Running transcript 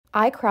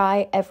I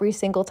cry every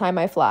single time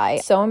I fly.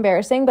 So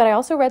embarrassing, but I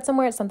also read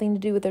somewhere it's something to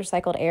do with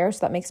recycled air, so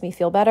that makes me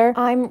feel better.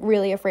 I'm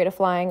really afraid of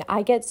flying.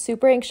 I get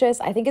super anxious.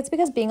 I think it's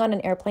because being on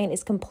an airplane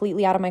is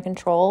completely out of my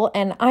control,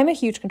 and I'm a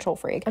huge control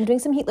freak. I'm doing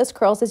some heatless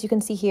curls, as you can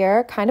see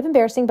here. Kind of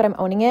embarrassing, but I'm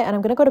owning it, and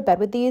I'm gonna go to bed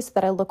with these so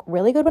that I look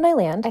really good when I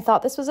land. I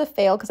thought this was a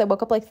fail because I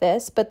woke up like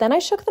this, but then I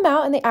shook them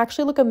out and they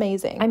actually look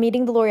amazing. I'm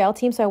meeting the L'Oreal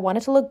team, so I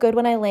wanted to look good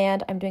when I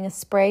land. I'm doing a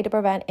spray to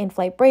prevent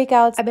in-flight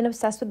breakouts. I've been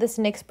obsessed with this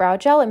NYX brow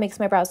gel. It makes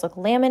my brows look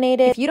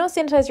laminated. If you don't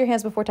sanitize your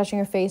hands before touching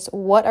your face,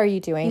 what are you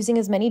doing? Using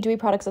as many dewy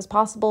products as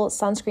possible,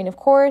 sunscreen of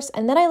course,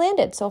 and then I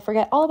landed, so I'll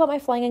forget all about my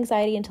flying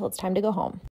anxiety until it's time to go home.